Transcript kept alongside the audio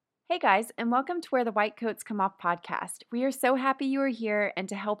Hey guys, and welcome to Where the White Coats Come Off podcast. We are so happy you are here and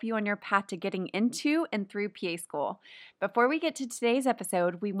to help you on your path to getting into and through PA school. Before we get to today's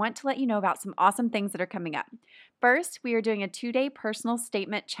episode, we want to let you know about some awesome things that are coming up. First, we are doing a 2-day personal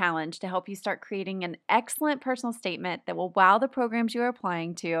statement challenge to help you start creating an excellent personal statement that will wow the programs you are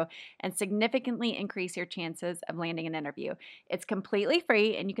applying to and significantly increase your chances of landing an interview. It's completely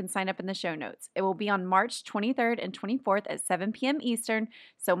free and you can sign up in the show notes. It will be on March 23rd and 24th at 7 p.m. Eastern,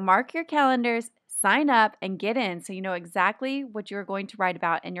 so mark your calendars, sign up, and get in so you know exactly what you're going to write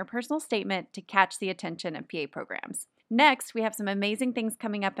about in your personal statement to catch the attention of PA programs. Next, we have some amazing things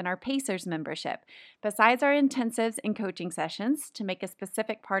coming up in our Pacers membership. Besides our intensives and coaching sessions to make a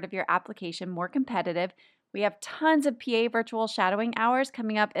specific part of your application more competitive, we have tons of PA virtual shadowing hours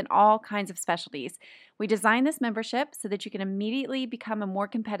coming up in all kinds of specialties. We designed this membership so that you can immediately become a more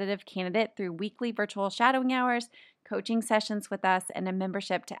competitive candidate through weekly virtual shadowing hours, coaching sessions with us, and a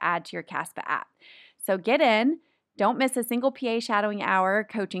membership to add to your CASPA app. So get in. Don't miss a single PA shadowing hour or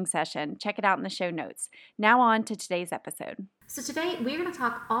coaching session. Check it out in the show notes. Now on to today's episode. So today we're going to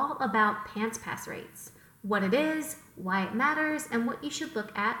talk all about PANCE pass rates, what it is, why it matters, and what you should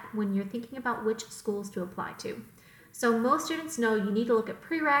look at when you're thinking about which schools to apply to. So most students know you need to look at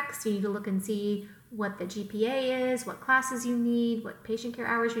prereqs, you need to look and see what the GPA is, what classes you need, what patient care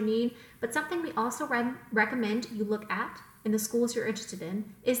hours you need, but something we also recommend you look at in the schools you're interested in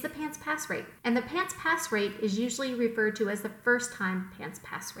is the PANCE pass rate. And the PANCE pass rate is usually referred to as the first time PANCE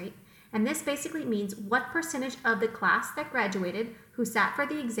pass rate. And this basically means what percentage of the class that graduated who sat for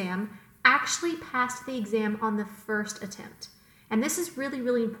the exam actually passed the exam on the first attempt. And this is really,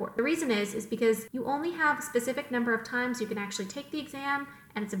 really important. The reason is because you only have a specific number of times you can actually take the exam,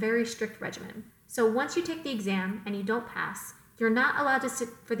 and it's a very strict regimen. So once you take the exam and you don't pass, you're not allowed to sit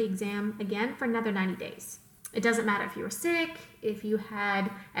for the exam again for another 90 days. It doesn't matter if you were sick, if you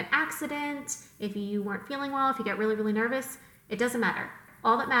had an accident, if you weren't feeling well, if you got really, really nervous. It doesn't matter.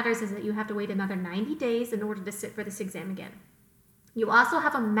 All that matters is that you have to wait another 90 days in order to sit for this exam again. You also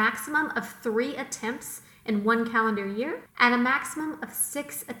have a maximum of 3 attempts in 1 calendar year and a maximum of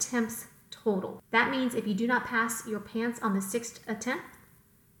 6 attempts total. That means if you do not pass your PANCE on the 6th attempt,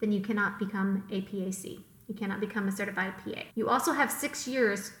 then you cannot become a PAC. You cannot become a certified PA. You also have 6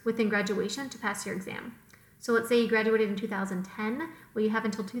 years within graduation to pass your exam. So let's say you graduated in 2010, well, you have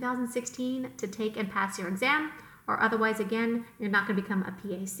until 2016 to take and pass your exam, or otherwise, again, you're not going to become a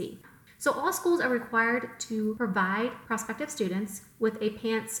PAC. So all schools are required to provide prospective students with a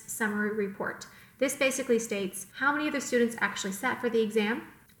PANCE summary report. This basically states how many of the students actually sat for the exam,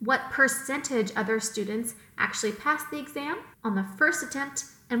 what percentage of their students actually passed the exam on the first attempt,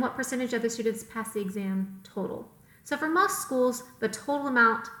 and what percentage of the students passed the exam total. So for most schools, the total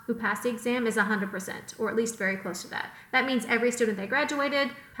amount who passed the exam is 100%, or at least very close to that. That means every student that graduated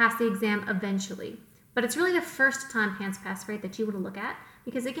passed the exam eventually. But it's really the first time PANCE pass rate that you want to look at,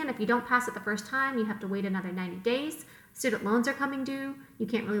 because again, if you don't pass it the first time, you have to wait another 90 days. Student loans are coming due. You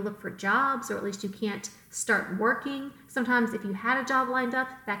can't really look for jobs, or at least you can't start working. Sometimes if you had a job lined up,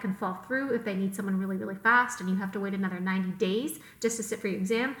 that can fall through if they need someone really, really fast, and you have to wait another 90 days just to sit for your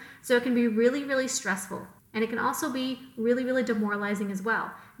exam. So it can be really, really stressful. And it can also be really, really demoralizing as well.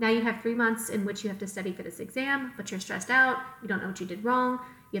 Now you have 3 months in which you have to study for this exam, but you're stressed out, you don't know what you did wrong,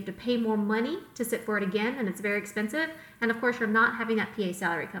 you have to pay more money to sit for it again, and it's very expensive, and of course you're not having that PA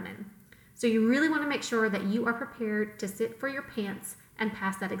salary come in. So you really want to make sure that you are prepared to sit for your PANCE and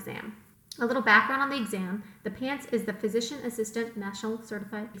pass that exam. A little background on the exam. The PANCE is the Physician Assistant National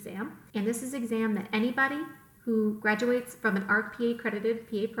Certified Exam, and this is an exam that anybody who graduates from an ARC-PA accredited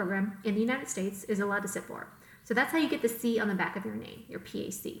PA program in the United States is allowed to sit for. So that's how you get the C on the back of your name, your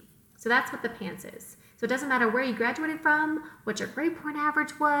PAC. So that's what the PANCE is. So it doesn't matter where you graduated from, what your grade point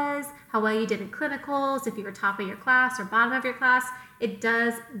average was, how well you did in clinicals, if you were top of your class or bottom of your class, it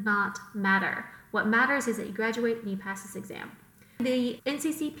does not matter. What matters is that you graduate and you pass this exam. The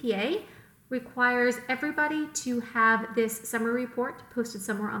NCCPA requires everybody to have this summary report posted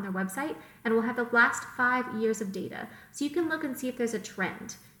somewhere on their website, and will have the last 5 years of data. So you can look and see if there's a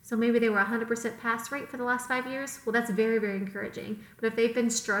trend. So maybe they were 100% pass rate for the last 5 years. Well, that's very, very encouraging. But if they've been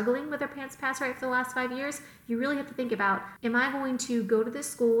struggling with their PANCE pass rate for the last 5 years, you really have to think about, am I going to go to this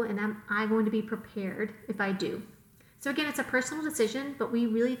school and am I going to be prepared if I do? So again, it's a personal decision, but we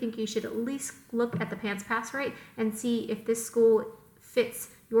really think you should at least look at the PANCE pass rate and see if this school fits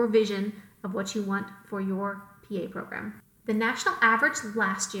your vision of what you want for your PA program. The national average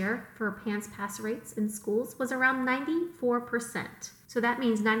last year for PANCE pass rates in schools was around 94%. So that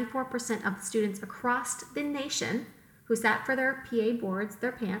means 94% of students across the nation who sat for their PA boards,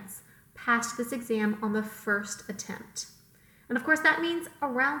 their PANCE, passed this exam on the first attempt. And of course, that means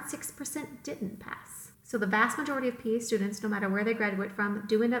around 6% didn't pass. So the vast majority of PA students, no matter where they graduate from,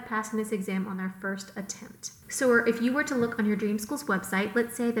 do end up passing this exam on their first attempt. So if you were to look on your dream school's website,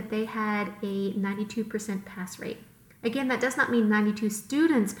 let's say that they had a 92% pass rate. Again, that does not mean 92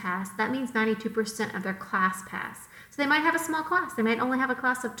 students pass. That means 92% of their class pass. So they might have a small class. They might only have a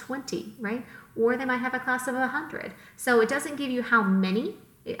class of 20, right? Or they might have a class of 100. So it doesn't give you how many.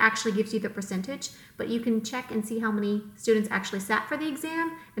 It actually gives you the percentage, but you can check and see how many students actually sat for the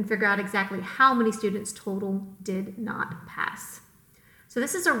exam and figure out exactly how many students total did not pass. So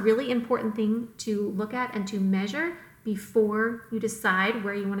this is a really important thing to look at and to measure before you decide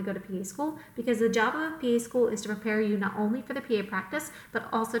where you want to go to PA school, because the job of a PA school is to prepare you not only for the PA practice, but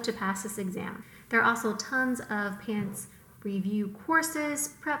also to pass this exam. There are also tons of PANCE review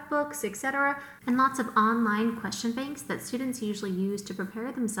courses, prep books, etc., and lots of online question banks that students usually use to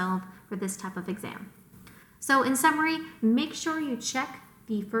prepare themselves for this type of exam. So in summary, make sure you check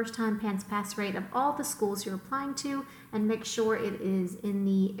the first-time PANCE pass rate of all the schools you're applying to and make sure it is in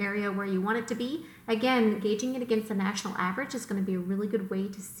the area where you want it to be. Again, gauging it against the national average is going to be a really good way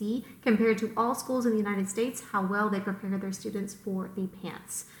to see, compared to all schools in the United States, how well they prepare their students for the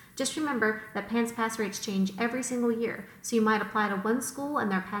PANCE. Just remember that PANCE pass rates change every single year. So you might apply to one school and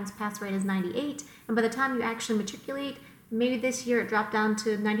their PANCE pass rate is 98, and by the time you actually matriculate, maybe this year it dropped down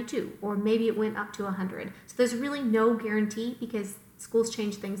to 92, or maybe it went up to 100. So there's really no guarantee, because schools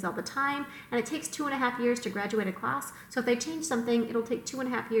change things all the time, and it takes 2.5 years to graduate a class. So if they change something, it'll take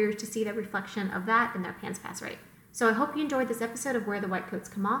 2.5 years to see the reflection of that in their PANCE pass rate. So I hope you enjoyed this episode of Where the White Coats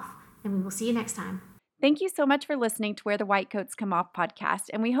Come Off, and we will see you next time. Thank you so much for listening to Where the White Coats Come Off podcast,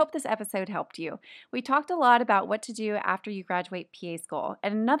 and we hope this episode helped you. We talked a lot about what to do after you graduate PA school,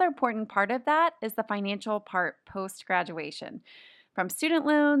 and another important part of that is the financial part post-graduation. From student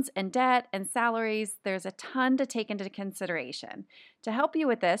loans and debt and salaries, there's a ton to take into consideration. To help you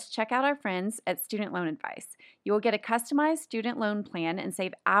with this, check out our friends at Student Loan Advice. You will get a customized student loan plan and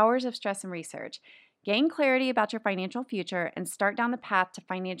save hours of stress and research. Gain clarity about your financial future and start down the path to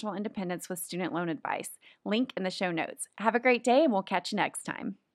financial independence with Student Loan Advice. Link in the show notes. Have a great day, and we'll catch you next time.